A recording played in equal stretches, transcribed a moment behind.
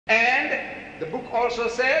the book also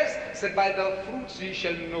says, by the fruits ye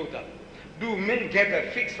shall know them. Do men gather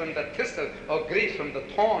figs from the thistle or grapes from the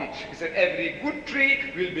thorn? He said, every good tree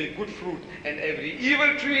will be good fruit, and every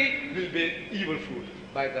evil tree will be evil fruit.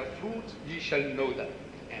 By the fruits ye shall know them.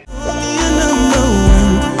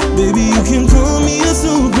 Baby, you can call me a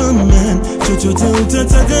Superman.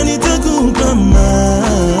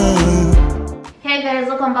 Hey guys,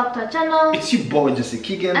 welcome back to our channel. It's your boy Jesse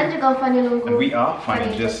Keegan and your girl Fanny and we are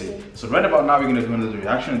Fanny&jessy. So right about now we're going to do another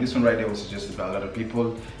reaction, and this one right there was suggested by a lot of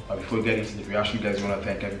people. Before we get into the reaction, guys, we want to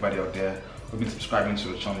thank everybody out there who've been subscribing to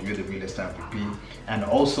the channel. You're the realest MVP. And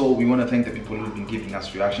also we want to thank the people who've been giving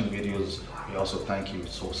us reaction videos. We also thank you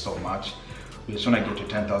so much. We just want to get to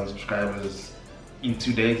 10,000 subscribers in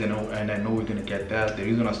 2 days, and I know we're going to get that. The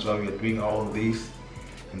reason as to why we are doing all of this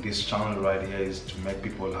in this channel right here is to make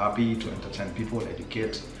people happy, to entertain people,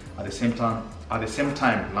 educate, at the same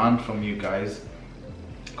time learn from you guys,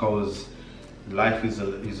 because life is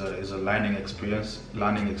a learning experience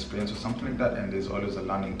or something like that, and there's always a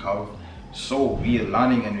learning curve. So we are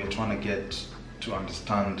learning and we're trying to get to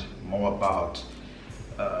understand more about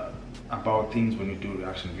things when we do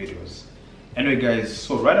reaction videos. Anyway guys,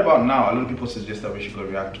 so right about now a lot of people suggest that we should go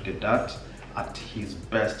react to Deedat at his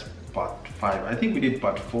best part 5. I think we did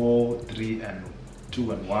part 4, 3 and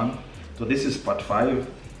 2 and 1. So this is part 5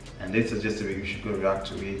 and they suggested we should go react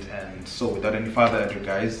to it. And so without any further ado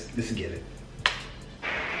guys, let's get it.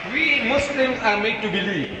 We Muslims are made to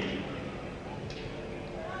believe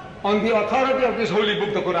on the authority of this holy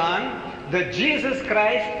book, the Quran, that Jesus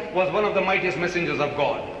Christ was one of the mightiest messengers of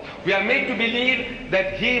God. We are made to believe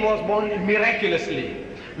that he was born miraculously.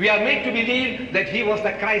 We are made to believe that he was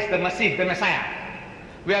the Christ, the Masih, the Messiah.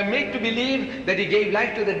 We are made to believe that he gave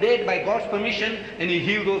life to the dead by God's permission, and he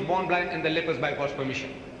healed those born blind and the lepers by God's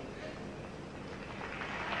permission.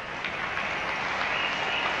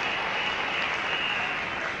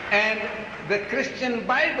 And the Christian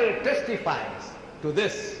Bible testifies to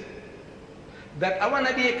this, that our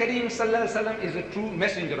Nabi Kareem Sallallahu Alaihi Wasallam is a true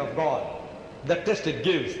messenger of God. The test it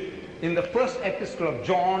gives. In the first epistle of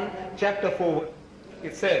John, chapter 4,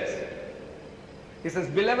 it says,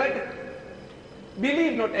 Beloved,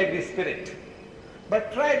 believe not every spirit,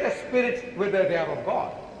 but try the spirits whether they are of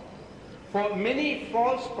God. For many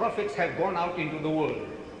false prophets have gone out into the world.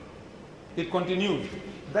 It continues,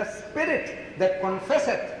 the spirit that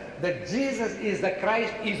confesseth that Jesus is the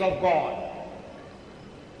Christ is of God.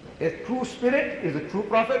 A true spirit is a true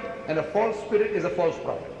prophet, and a false spirit is a false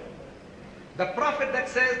prophet. The prophet that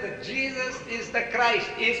says that Jesus is the Christ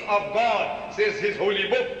is of God, says his holy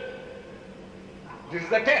book. This is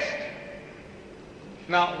the test.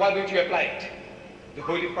 Now, why don't you apply it? The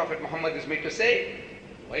holy prophet Muhammad is made to say,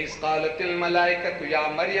 وَإِذْ قَالَتِ الْمَلَائِكَةُ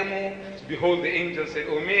يَا مَرْيَمُ, behold, the angel said,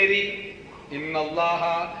 O Mary, Inna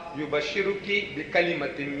Allah yubashiruki bi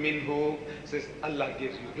kalimatin minhu, says Allah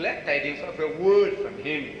gives you glad tidings of a word from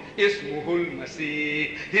him. Ismuhul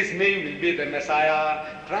Masih, his name will be the Messiah,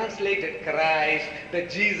 translated Christ, that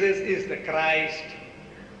Jesus is the Christ.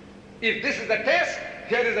 If this is the test,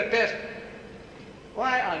 here is the test.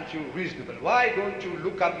 Why aren't you reasonable? Why don't you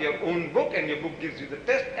look up your own book, and your book gives you the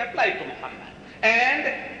test, apply it to Muhammad.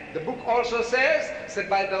 And the book also says,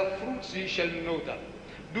 by the fruits ye shall know them.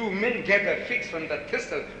 Do men gather figs from the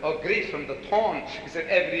thistle or grapes from the thorn? He said,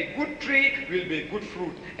 every good tree will be good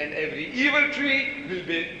fruit, and every evil tree will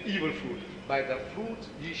be evil fruit. By the fruits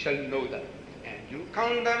ye shall know them. And you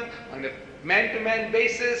count them on a man-to-man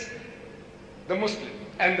basis, the Muslim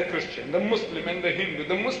and the Christian, the Muslim and the Hindu,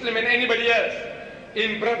 the Muslim and anybody else,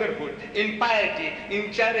 in brotherhood, in piety,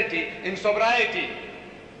 in charity, in sobriety.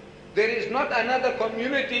 There is not another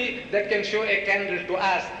community that can show a candle to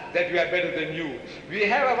us that we are better than you. We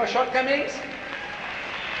have our shortcomings.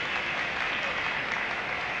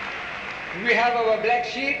 We have our black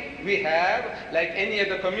sheep. We have, like any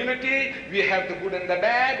other community, we have the good and the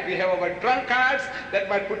bad. We have our drunkards that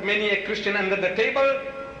might put many a Christian under the table.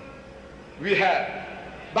 We have.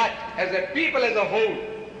 But as a people as a whole,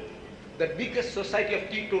 the biggest society of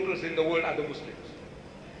teetotalers in the world are the Muslims.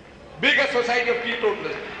 Biggest society of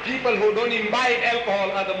teetotalers, people who don't imbibe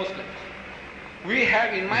alcohol, are the Muslims. We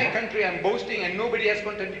have in my country, I'm boasting and nobody has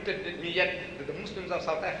contradicted me yet, that the Muslims of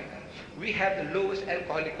South Africa, we have the lowest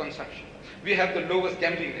alcoholic consumption. We have the lowest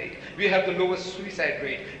gambling rate. We have the lowest suicide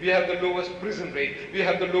rate. We have the lowest prison rate. We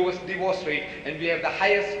have the lowest divorce rate. And we have the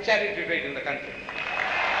highest charity rate in the country.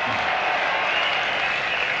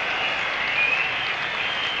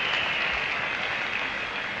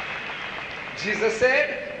 Jesus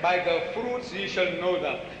said, by the fruits ye shall know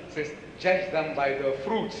them. He says, judge them by the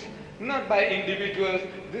fruits. not by individuals.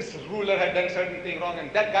 This ruler had done certain thing wrong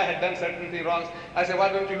and that guy had done certain thing wrong. I say,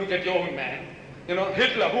 why don't you look at your own man? You know,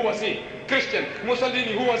 Hitler, who was he? Christian.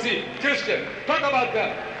 Mussolini, who was he? Christian. Talk about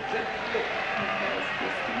them. Look.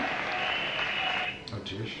 Oh,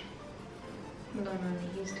 Jewish? No,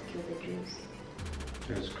 he used to kill the Jews.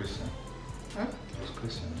 He was Christian. Huh? He was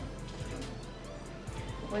Christian.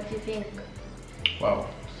 What do you think? Wow.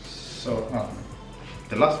 So,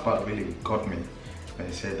 the last part really got me when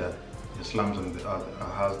he said that Islam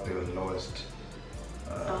has the lowest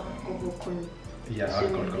alcohol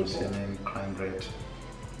consuming, crime rate,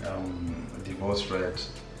 divorce rate,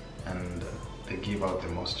 and they give out the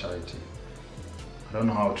most charity. I don't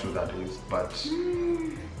know how true that is, but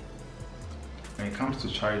when it comes to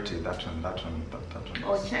charity, that one.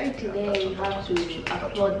 Oh, charity, there you have to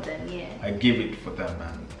applaud them, yeah. I give it for them,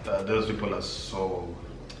 and those people are so,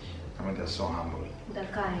 they're so humble. They're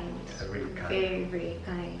kind. They're really kind. Very, very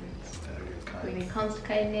kind. They're really kind. When it comes to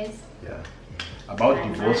kindness. Yeah. About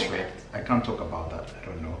divorce rate, I can't talk about that. I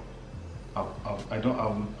don't know.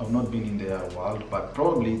 I've not been in their world, but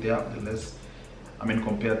probably they are less.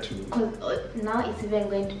 Compared to. Because now it's even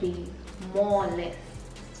going to be more or less.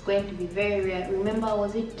 It's going to be very rare. Remember,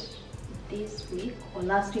 was it this week or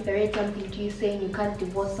last week? I read something to you saying you can't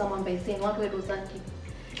divorce someone by saying, what word was that?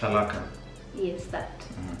 Talaka. Yes, that.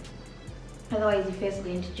 Otherwise, you face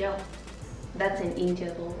going to jail. That's in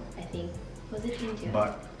India, though, I think. Was it India?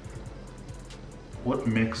 But what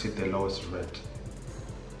makes it the lowest rate?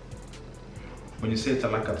 When you say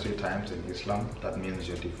talaka 3 times in Islam, that means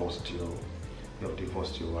you've divorced your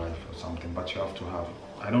wife or something. But you have to have,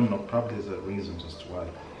 I don't know, probably there's a reason as to why.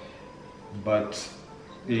 But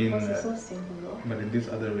in so simple, though. But in this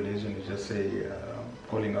other religion, you just say,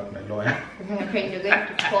 calling out my lawyer. You're going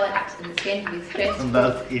to court and it's going to be stressful.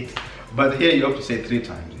 That's it. But here you have to say 3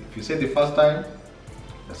 times. If you say the first time,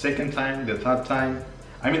 the second time, the third time,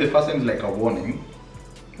 the first time is like a warning.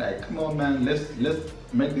 Like, come on, man, let's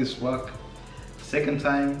make this work. Second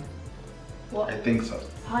time, I think so.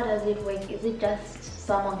 How does it work? Is it just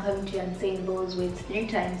someone coming to you and saying those words 3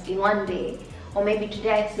 times in one day? Or maybe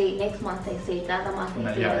today I say it, next month I say it, the other month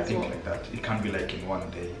I say it I as think well. like that. It can't be like in one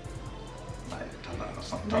day. Like talak or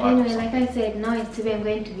something. But anyway, like I said, now it's even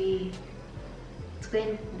going to be,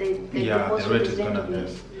 the divorce rate is going to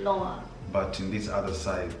be lower. But in this other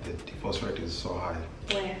side, the divorce rate is so high.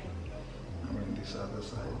 Where? This other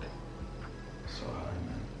side, so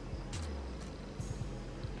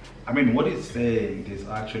high, man. What it's saying, there's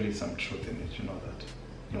actually some truth in it, you know that.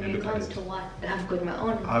 When it comes to what? I've got my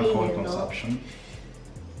own alcohol opinion, consumption.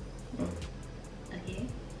 Okay.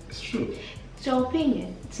 It's true. It's your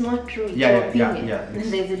opinion. It's not true. It's your opinion. Yeah.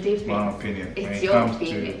 There's a difference. My opinion. It's your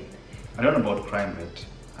opinion. I don't know about crime rate.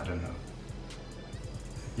 I don't know.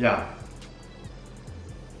 Yeah.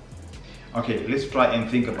 Okay, let's try and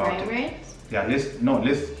think about crime rate? Yeah,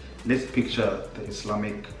 let's picture the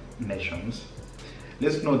Islamic nations.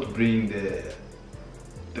 Let's not bring the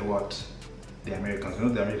Americans. The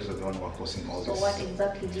Americans are the ones who are causing all this. So what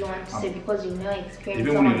exactly do you want to say? Because you know experience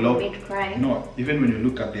even when you commit crime. No, even when you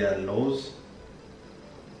look at their laws,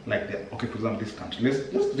 like for example, this country.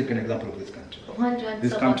 Let's take an example of this country.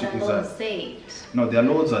 This country is no, their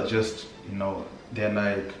laws are just they're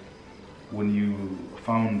like when you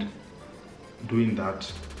found doing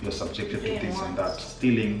that, you're subjected to this and that.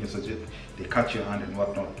 Stealing, they cut your hand and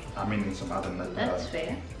whatnot. In some other. That's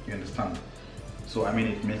fair. You understand? So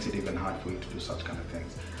it makes it even hard for you to do such kind of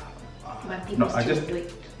things. But people still do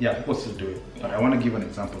it. Yeah, people still do it. Yeah. But I want to give an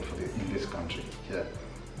example in this country. Yeah,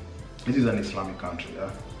 this is an Islamic country.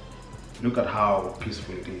 Yeah? Look at how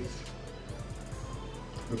peaceful it is.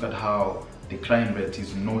 Look at how the crime rate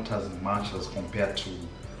is not as much as compared to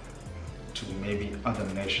maybe other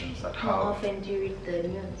nations that have. How often do you read the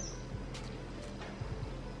news?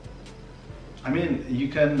 You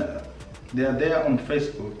can. They are there on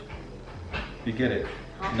Facebook. You get it?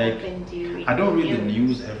 How often do you read I don't read the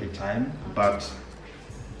news every time, but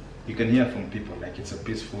you can hear from people like it's a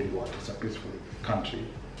peaceful country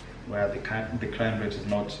where the crime rate is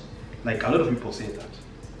not like a lot of people say that.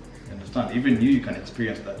 You understand? Even you can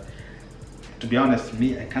experience that. To be honest,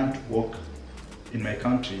 me, I can't walk in my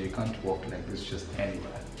country. You can't walk like this just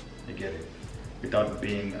anywhere. You get it? Without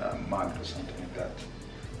being mugged or something like that.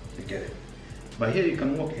 You get it? But here you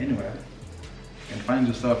can walk anywhere and find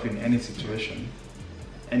yourself in any situation,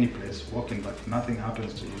 any place, walking, but nothing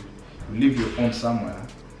happens to you. You leave your phone somewhere.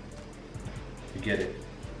 You get it?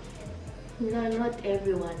 No, not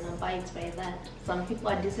everyone abides by that. Some people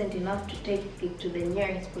are decent enough to take it to the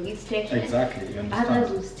nearest police station. Exactly, you understand?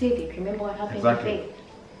 Others will steal it. Remember what happened exactly. today?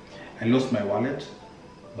 I lost my wallet,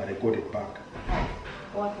 but I got it back.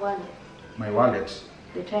 What wallet? My wallet.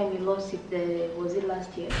 The time you lost it, was it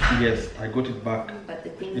last year? Yes, I got it back. But the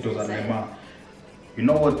things It was at inside. my mom. You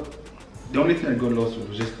know what? The only thing I got lost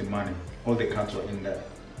was just the money. All the cards were in there.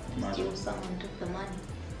 Still someone took the money.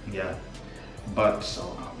 Yeah, but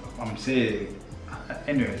I'm saying,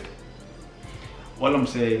 anyway, all I'm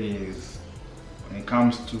saying is, when it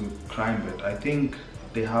comes to crime rate, I think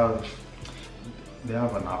they have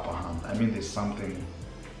an upper hand. I mean, there's something.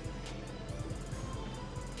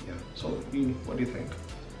 Yeah. So, what do you think?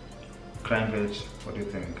 Crime rate, what do you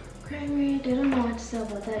think? Crime rate, I don't know what to say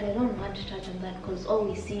about that. I don't want to touch on that because all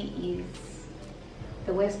we see is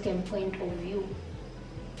the Western point of view.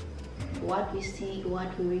 What we see,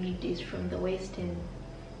 what we read is from the Western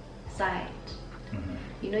side.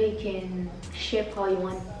 You know, you can shape how you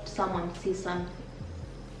want someone to see something.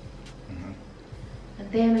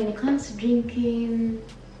 And then when it comes to drinking,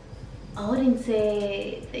 I wouldn't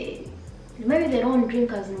say maybe they don't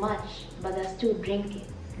drink as much, but they're still drinking.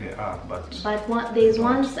 They are, but there's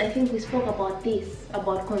once, I think we spoke about this,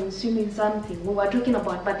 about consuming something. We were talking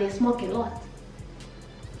about, but they smoke a lot.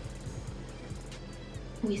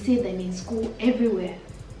 We see them in school everywhere.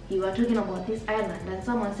 You were talking about this island and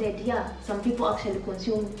someone said, yeah, some people actually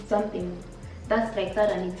consume something that's like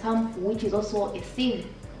that and it's harmful, which is also a sin.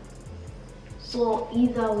 So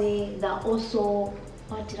either way, they're also,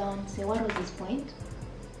 what did I want to say? What was this point?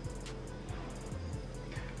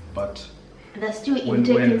 But they're still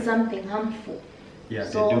intaking something harmful. Yeah,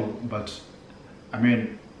 so, they do. But I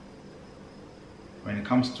mean, when it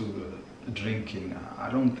comes to drinking,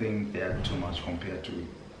 I don't think they are too much compared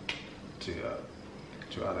to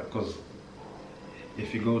other. Because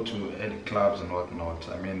if you go to any clubs and whatnot,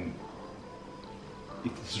 I mean,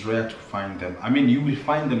 it's rare to find them. I mean, you will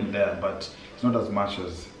find them there, but it's not as much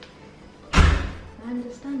as. I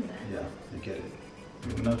understand that. Yeah, you get it.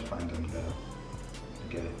 You will not find them there. You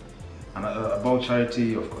get it. And about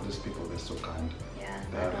charity, of course, these people, they're so kind. Yeah,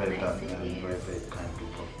 they are very kind people.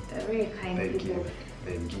 They're very kind people.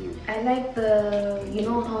 They give. I like you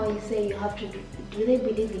know how you say you have to do they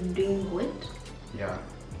believe in doing good? Yeah.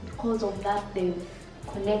 Because of that, they've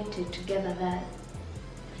connected together that,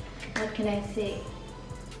 what can I say?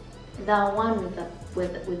 They're one with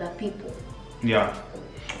the people. Yeah,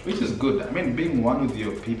 which is good. I mean, being one with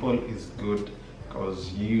your people is good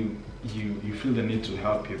because you feel the need to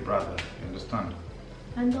help your brother. You understand?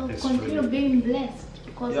 And they'll continue being blessed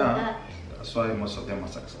because of that. That's why most of them are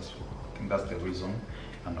successful. I think that's the reason.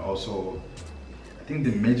 And also, I think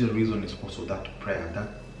the major reason is also that prayer, that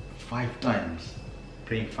 5 times,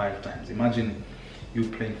 praying 5 times. Imagine you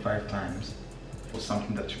praying 5 times for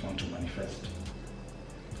something that you want to manifest.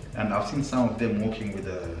 And I've seen some of them walking with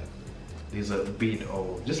there's a bead,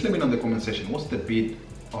 or just let me know in the comment section, what's the bead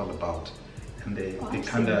all about? And they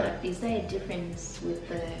kind of... Is there a difference with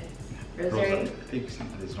the rosary? I think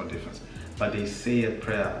there's no difference. But they say a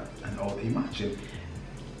prayer and all, imagine.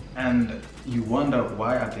 And you wonder,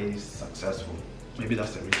 why are they successful? Maybe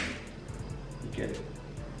that's the reason. You get it?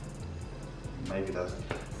 Maybe that's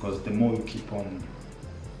because the more you keep on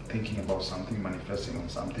thinking about something, manifesting on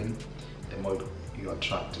something, the more you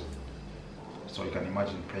attract it. So you can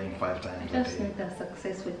imagine praying 5 times a day. I just think they're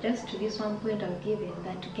successful. Just to this one point I've given,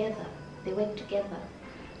 that together, they work together.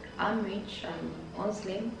 I'm rich, I'm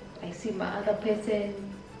Muslim, I see my other person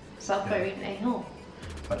suffering, I know.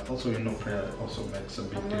 But also, you know, prayer also makes a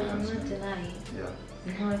big difference. I'm not denying. Yeah.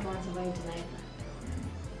 No one wants to deny that.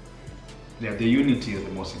 Yeah, the unity is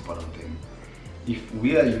the most important thing. If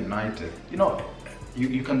we are united, you know,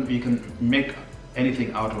 you can make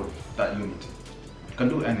anything out of that unity. You can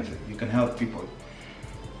do anything. You can help people.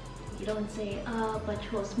 You don't say, but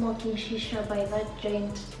you were smoking shisha by that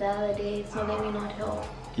joint the other day, so let me not help.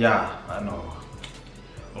 Yeah, I know.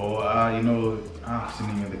 Or, you know, I've seen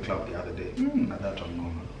him in the club the other day. That one,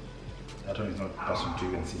 no. That one is not a person to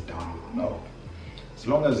even sit down with. No. As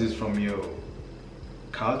long as it's from your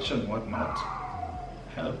culture and whatnot,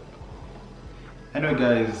 help. Anyway,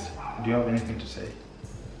 guys, do you have anything to say?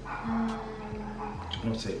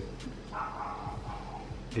 No, say.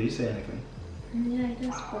 Did you say anything? Yeah, I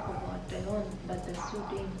just spoke about their own, but they're still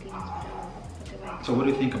doing things, whatever. So what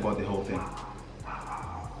do you think about the whole thing?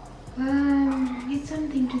 It's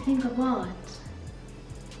something to think about.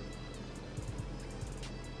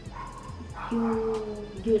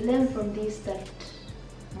 You learn from this that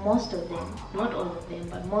most of them, not all of them,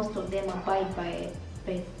 but most of them abide by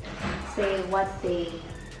say what they,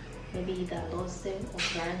 maybe the law says or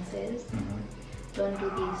plan says. Don't do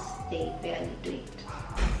this, they barely do it.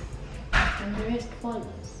 And the rest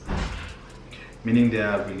follows. Meaning they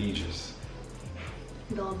are religious.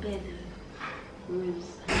 They'll obey the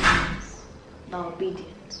rules and laws. they're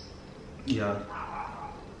obedient. Yeah.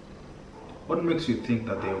 What makes you think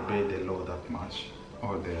that they obey the law that much?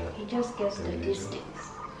 Or He just gives the religion? statistics.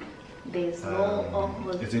 There's law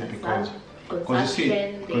of is it because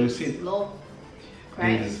consumption, there's law of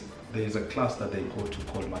crime. there is a class that they go to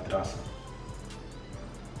called madrasa.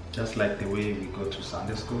 Just like the way we go to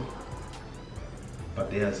Sunday school. But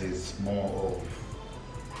theirs is more of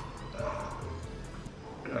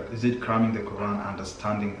is it cramming the Quran,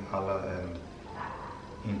 understanding Allah and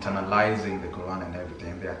internalizing the Quran and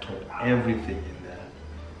everything. They are taught everything in there.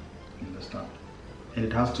 You understand? And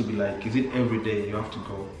it has to be like, is it every day you have to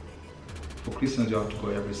go? For Christians you have to go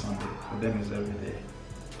every Sunday. For them it's every day.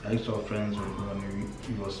 I used to have friends when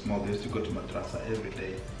we were small, they used to go to madrasa every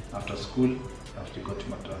day. After school, you have to go to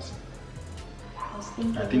madrasa.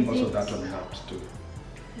 I think also that one helps too.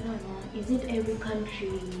 I don't know, is it every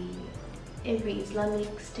country, every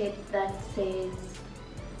Islamic state that says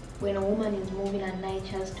when a woman is moving at night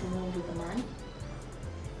she has to move with a man?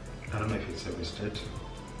 I don't know if it's every state.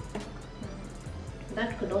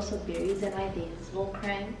 That could also be a reason why there's low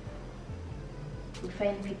crime. We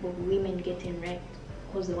find women getting raped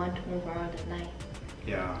because they want to move around at night.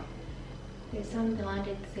 Yeah. There's something I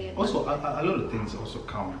wanted to say about also, a lot of things also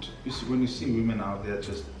count. You see, when you see women out there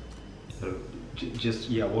just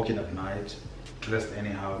walking at night, dressed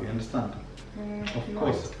anyhow, you understand? Of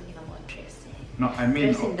course. Talking about dressing. No, I mean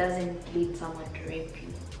dressing doesn't lead someone to rape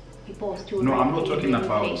you. People still. No, I'm not talking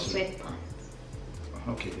about sweatpants.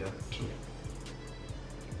 Okay, yeah, true.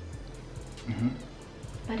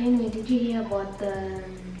 But anyway, did you hear about the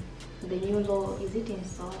new law? Is it in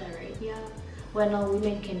Saudi Arabia, where now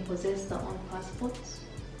women can possess their own passports?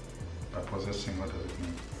 By possessing, what does it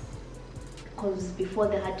mean? Because before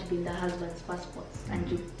they had to be in their husband's passports,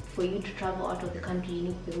 and for you to travel out of the country, you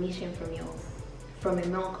need permission from a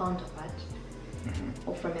male counterpart,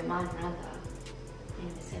 or from a man rather,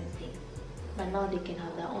 in the same thing. But now they can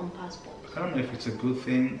have their own passport. I don't know if it's a good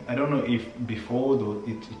thing. I don't know if before though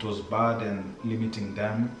it was bad and limiting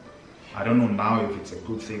them. I don't know now if it's a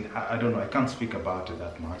good thing. I don't know. I can't speak about it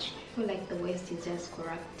that much. I feel like the West is just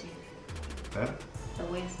corrupting. Yeah? The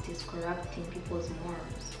West is corrupting people's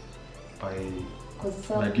morals. By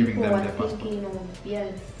giving them their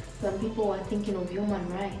passport. Some people are thinking of human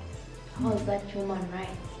rights. How is that human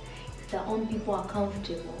rights? If their own people are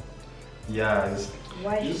comfortable. Yeah,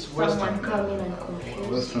 why should someone come in and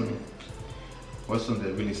confuse you? Western,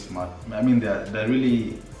 they're really smart. I mean, they're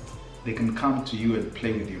really, they can come to you and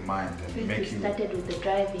play with your mind and make you. Started with the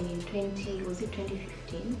driving in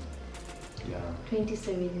 2015? Yeah.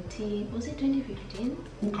 2017, was it 2015?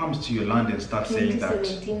 Who comes to your land and starts saying that?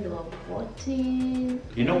 2017 they were voting.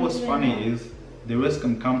 You know what's funny is, the West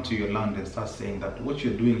can come to your land and start saying that what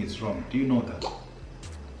you're doing is wrong. Do you know that?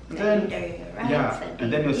 And then,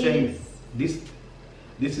 and then you're saying this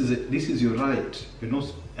is your right, you know,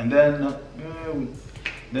 and then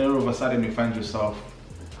all of a sudden you find yourself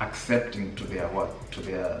accepting to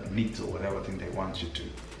their needs or whatever thing they want you to.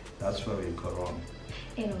 That's where we go wrong.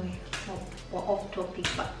 Anyway, we're off topic,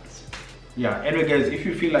 but yeah. Anyway, guys, if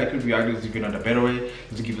you feel like if we argue this video in a better way,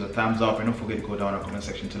 just give us a thumbs up and don't forget to go down in the comment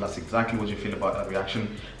section, tell us exactly what you feel about that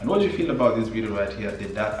reaction and what you feel about this video right here.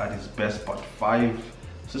 Did that at its best part 5.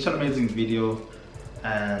 Such an amazing video,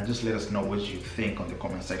 and just let us know what you think on the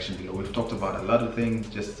comment section below. We've talked about a lot of things.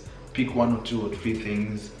 Just pick 1 or 2 or 3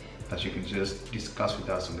 things that you can just discuss with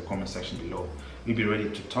us in the comment section below. We'll be ready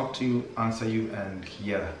to talk to you, answer you, and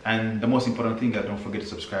hear. And the most important thing is don't forget to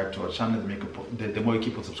subscribe to our channel. The more you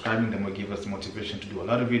keep on subscribing, the more you give us the motivation to do a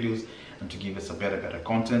lot of videos and to give us a better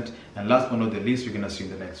content. And last but not the least, we're gonna see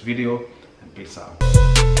you in the next video. And peace out.